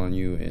a toll on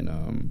you,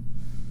 and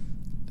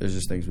there's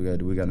just things we got to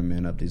do. We got to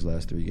man up these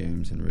last 3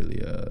 games and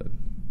really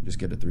just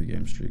get a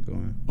 3-game streak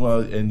going. Well,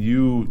 and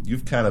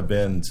you've kind of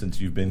been,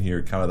 since you've been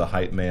here, kind of the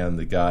hype man,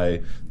 the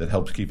guy that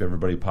helps keep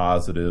everybody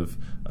positive.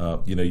 I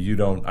know you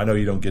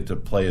don't get to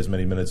play as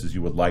many minutes as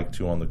you would like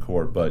to on the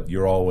court, but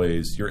your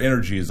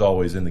energy is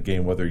always in the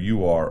game, whether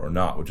you are or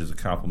not, which is a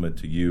compliment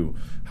to you.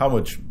 How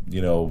much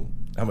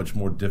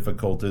more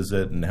difficult is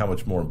it, and how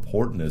much more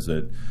important is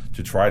it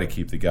to try to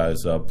keep the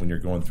guys up when you're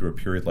going through a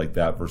period like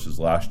that versus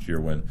last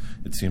year when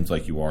it seems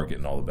like you are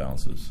getting all the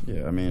bounces?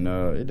 Yeah, I mean,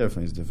 it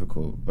definitely is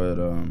difficult, but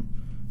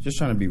just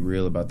trying to be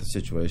real about the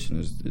situation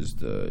is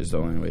the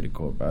only way to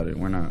go about it.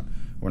 We're not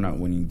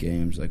winning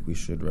games like we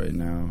should right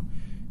now,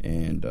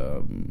 and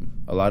a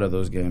lot of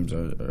those games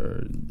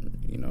are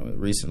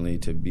recently,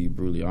 to be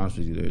brutally honest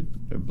with you,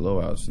 they're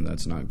blowouts, and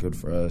that's not good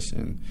for us.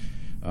 And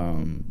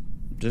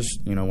just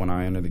when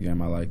I enter the game,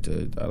 I like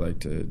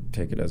to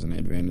take it as an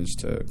advantage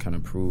to kind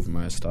of prove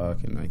my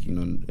stock and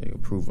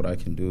prove what I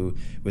can do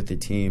with the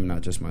team,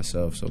 not just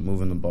myself. So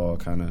moving the ball,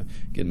 kind of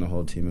getting the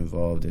whole team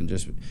involved, and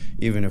just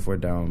even if we're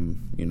down,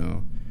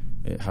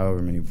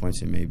 however many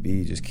points it may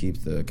be, just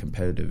keep the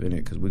competitive in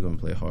it, because we're going to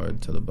play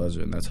hard to the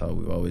buzzer, and that's how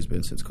we've always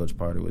been since Coach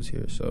Potter was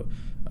here. So,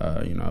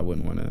 I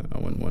wouldn't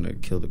want to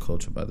kill the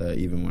culture by that.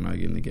 Even when I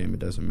get in the game, it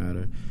doesn't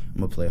matter. I'm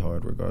going to play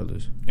hard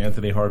regardless.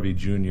 Anthony Harvey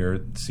Jr.,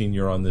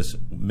 senior on this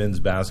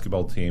men's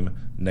basketball team.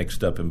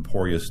 Next up,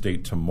 Emporia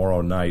State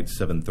tomorrow night,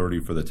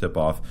 7:30 for the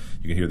tip-off.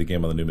 You can hear the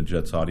game on the Newman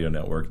Jets audio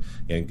network.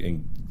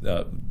 And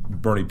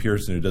Bernie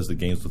Pearson, who does the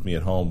games with me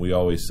at home, we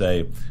always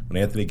say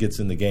when Anthony gets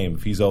in the game,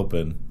 if he's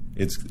open,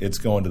 it's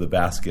going to the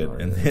basket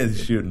and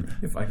he's shooting.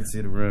 If I can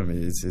see the rim,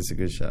 it's a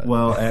good shot.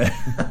 Well,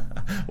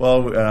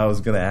 and I was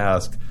going to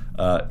ask,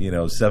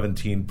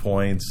 17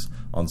 points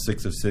on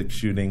 6 of 6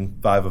 shooting,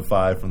 5 of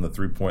 5 from the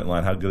 3-point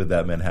line. How good did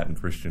that Manhattan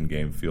Christian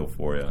game feel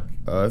for you?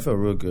 It felt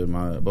real good.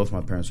 Both my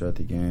parents were at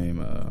the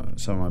game.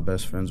 Some of my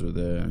best friends were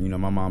there.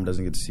 My mom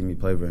doesn't get to see me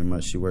play very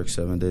much. She works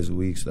 7 days a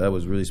week, so that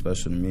was really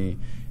special to me.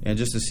 And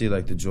just to see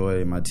like the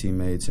joy in my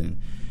teammates, and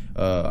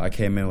I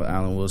came in with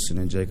Alan Wilson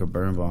and Jacob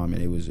Birnbaum,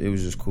 and it was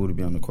just cool to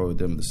be on the court with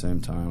them at the same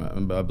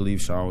time. I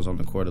believe Sean was on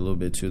the court a little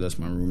bit too. That's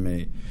my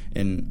roommate,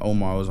 and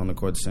Omar was on the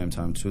court at the same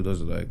time too.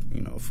 Those are like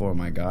 4 of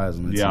my guys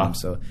on the team.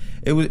 So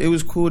it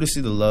was cool to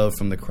see the love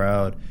from the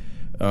crowd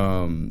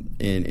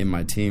in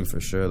my team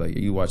for sure. Like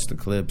you watch the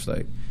clips,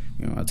 like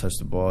I touch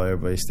the ball,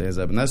 everybody stands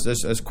up, and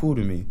that's cool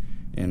to me.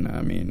 And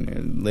I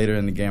mean, later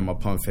in the game, I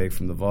pump fake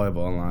from the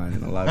volleyball line,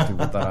 and a lot of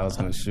people thought I was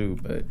going to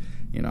shoot. But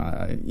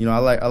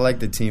I like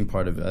the team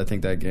part of it. I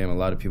think that game, a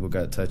lot of people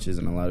got touches,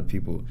 and a lot of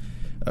people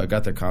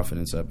got their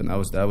confidence up, and that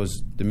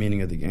was the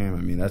meaning of the game.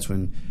 I mean, that's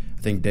when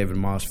I think David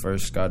Moss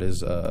first got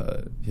his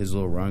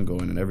little run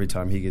going, and every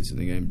time he gets in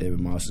the game, David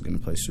Moss is going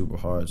to play super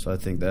hard. So I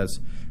think that's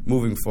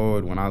moving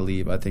forward. When I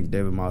leave, I think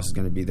David Moss is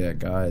going to be that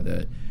guy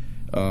that.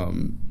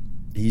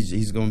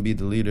 He's going to be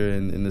the leader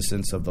in the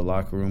sense of the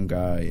locker room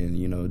guy, and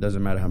it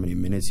doesn't matter how many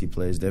minutes he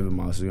plays. David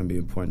Moss is going to be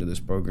important to this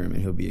program,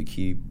 and he'll be a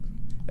key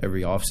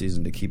every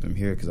offseason to keep him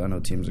here, because I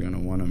know teams are going to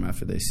want him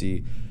after they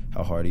see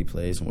how hard he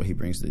plays and what he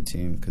brings to the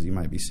team, because he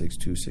might be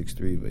 6'2",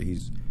 6'3", but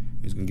he's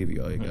going to give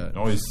you all you got. It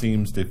always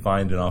seems to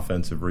find an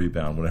offensive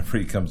rebound whenever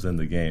he comes in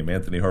the game.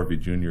 Anthony Harvey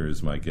Jr.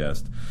 is my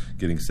guest,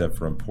 getting set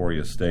for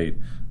Emporia State.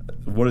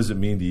 What does it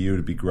mean to you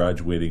to be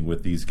graduating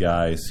with these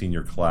guys,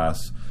 senior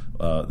class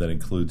that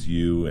includes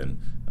you and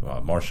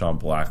Marshawn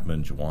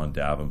Blackman, Juwan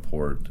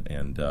Davenport,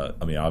 and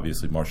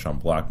obviously Marshawn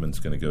Blackman's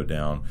going to go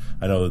down.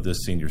 I know that this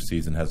senior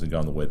season hasn't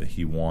gone the way that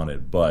he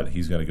wanted, but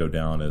he's going to go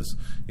down as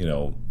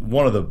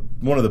one of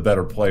the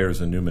better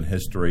players in Newman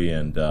history,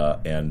 and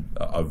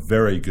a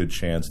very good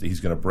chance that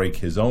he's going to break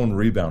his own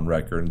rebound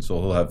record, and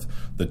so he'll have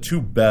the 2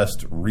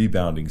 best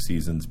rebounding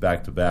seasons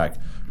back to back,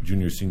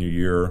 junior senior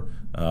year.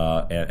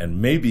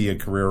 And maybe a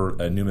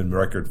Newman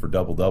record for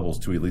double-doubles,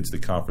 too. He leads the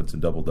conference in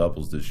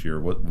double-doubles this year.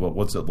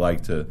 What's it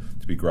like to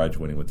be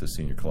graduating with this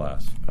senior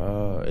class?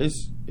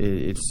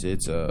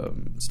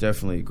 It's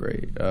definitely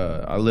great.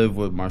 I live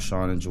with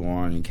Marshawn and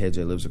Juwan, and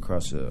KJ lives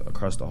across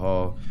the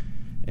hall.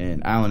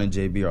 And Allen and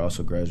JB are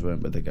also graduating,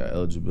 but they got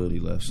eligibility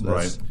left. So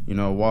that's,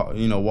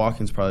 right.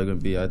 Walking's probably going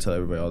to be, I tell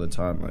everybody all the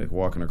time, like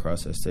walking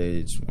across that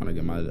stage when I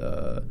get my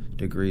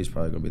degree is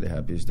probably going to be the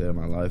happiest day of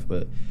my life.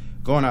 But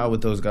going out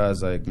with those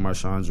guys like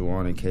Marshawn,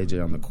 Juwan, and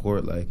KJ on the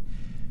court, like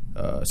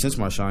since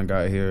Marshawn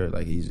got here,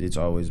 like it's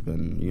always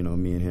been,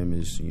 me and him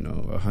is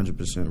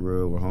 100%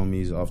 real. We're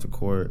homies off the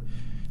court.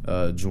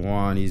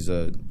 Juwan, he's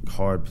a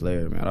hard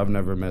player, man. I've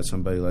never met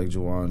somebody like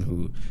Juwan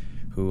who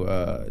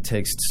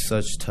takes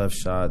such tough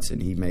shots,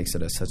 and he makes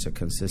it at such a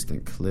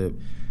consistent clip.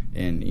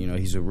 And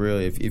he's a real.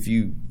 If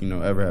you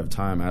ever have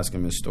time, ask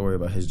him his story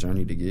about his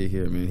journey to get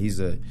here. Man, he's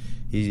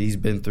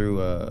been through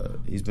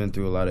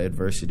a lot of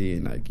adversity,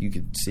 and like you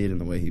could see it in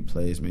the way he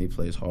plays. Man, he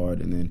plays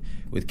hard. And then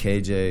with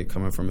KJ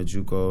coming from a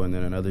JUCO and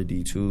then another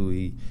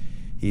D2,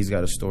 he's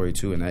got a story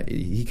too, and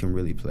he can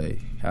really play.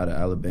 Out of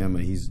Alabama,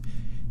 he's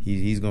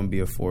going to be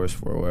a force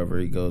for wherever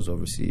he goes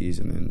overseas.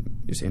 And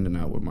then just ending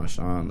out with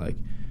Marshawn, like.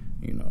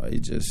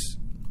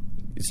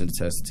 It's a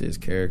test to his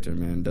character,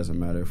 man. It doesn't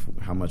matter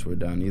how much we're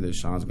down either.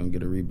 Sean's going to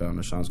get a rebound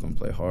or Sean's going to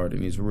play hard,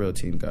 and he's a real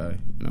team guy,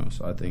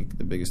 So I think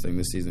the biggest thing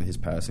this season, his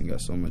passing got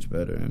so much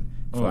better and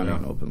finding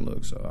an open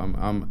look. So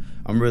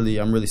I'm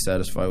really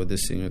satisfied with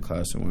this senior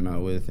class I went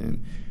out with,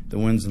 and the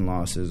wins and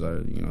losses are,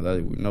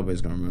 that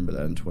nobody's going to remember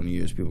that in 20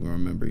 years. People are going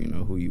to remember,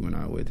 who you went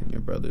out with and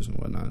your brothers and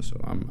whatnot. So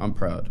I'm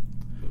proud.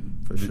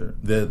 For sure.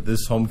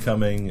 This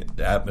homecoming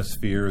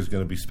atmosphere is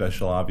going to be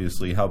special,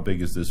 obviously. How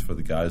big is this for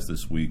the guys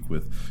this week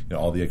with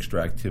all the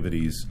extra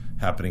activities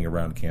happening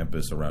around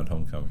campus, around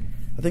homecoming?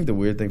 I think the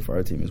weird thing for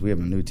our team is we have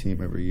a new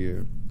team every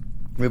year.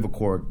 We have a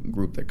core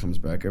group that comes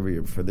back every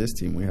year. For this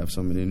team, we have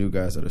so many new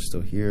guys that are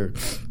still here.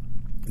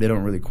 They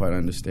don't really quite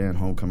understand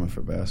homecoming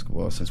for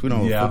basketball. Since we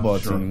don't have a football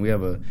team, we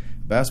have a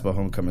basketball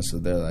homecoming. So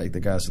they're like,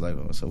 the guys are like,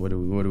 oh, so what are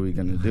we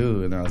going to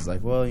do? And I was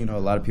like, well, a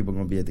lot of people are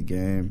going to be at the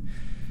game.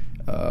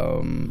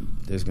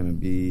 There's going to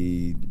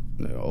be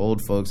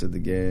old folks at the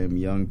game,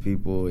 young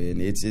people,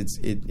 and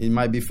it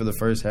might be for the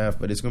first half,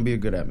 but it's going to be a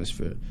good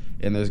atmosphere,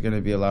 and there's going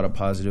to be a lot of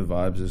positive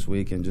vibes this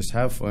week, and just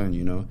have fun.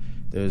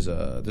 There's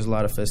a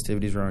lot of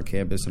festivities around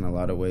campus and a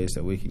lot of ways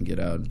that we can get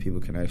out and people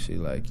can actually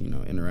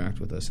interact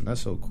with us, and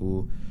that's so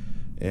cool.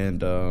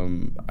 And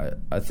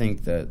I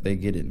think that they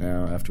get it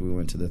now after we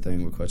went to the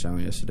thing with Coach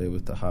Allen yesterday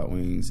with the hot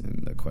wings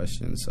and the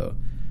questions. So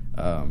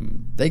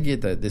they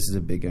get that this is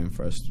a big game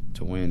for us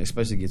to win,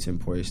 especially get to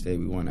Emporia State.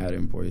 We won at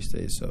Emporia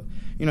State. So,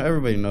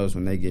 everybody knows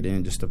when they get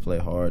in just to play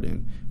hard.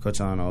 And Coach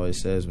Allen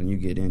always says when you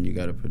get in, you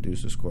got to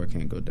produce. The score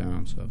can't go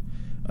down. So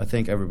I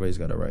think everybody's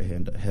got a right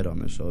head on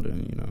their shoulder,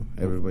 and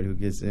everybody who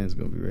gets in is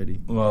going to be ready.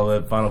 Well,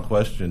 that final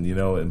question,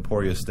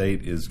 Emporia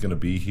State is going to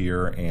be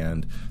here,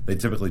 and they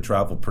typically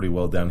travel pretty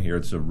well down here.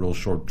 It's a real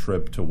short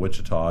trip to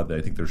Wichita.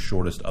 I think they're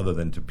shortest other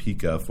than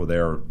Topeka for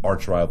their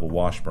arch rival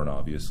Washburn,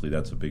 obviously.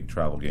 That's a big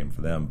travel game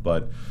for them.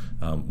 But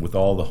with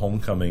all the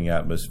homecoming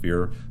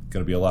atmosphere,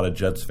 going to be a lot of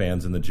Jets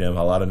fans in the gym,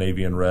 a lot of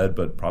Navy and red,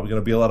 but probably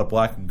going to be a lot of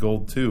black and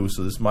gold too.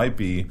 So this might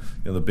be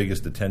the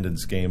biggest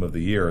attendance game of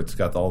the year. It's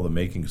got all the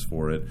makings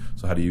for it.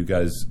 So how do you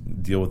guys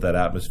deal with that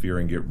atmosphere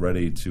and get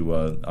ready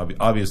to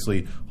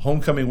obviously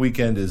homecoming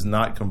weekend is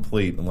not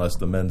complete unless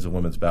the men's and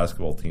women's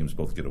basketball teams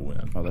both get a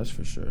win. Oh, that's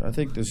for sure. I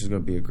think this is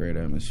going to be a great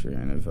atmosphere,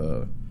 and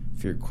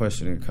if you're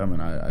questioning coming,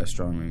 I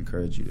strongly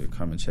encourage you to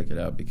come and check it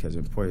out, because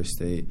Emporia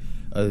State,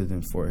 other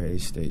than Fort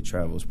Hays State,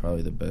 travel is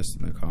probably the best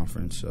in the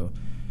conference. So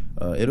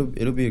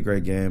it'll be a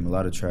great game. A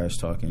lot of trash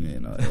talking,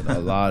 and a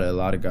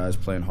lot of guys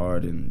playing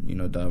hard and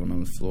diving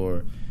on the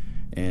floor.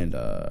 And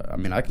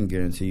I can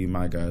guarantee you,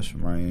 my guys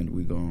from my end,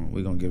 we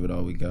gonna give it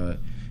all we got.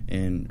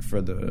 And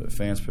for the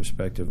fans'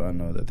 perspective, I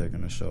know that they're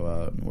gonna show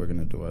out and we're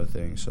gonna do our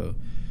thing. So,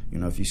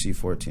 if you see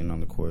 14 on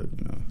the court,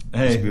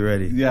 hey, just be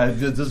ready. Yeah,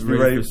 just be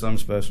ready for something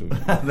special.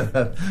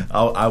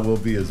 I will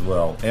be as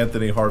well.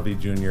 Anthony Harvey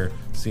Jr.,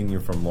 senior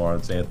from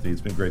Lawrence. Anthony,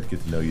 it's been great to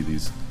get to know you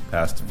these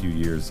past few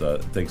years.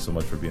 Thanks so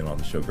much for being on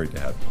the show. Great to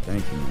have you.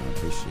 Thank you, man.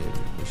 Appreciate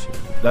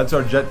it. That's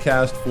our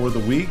JetCast for the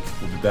week.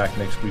 We'll be back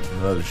next week with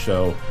another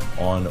show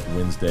on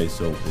Wednesday,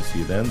 so we'll see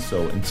you then.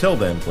 So until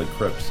then, Blake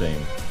Kripp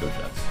saying, Go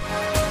Jets.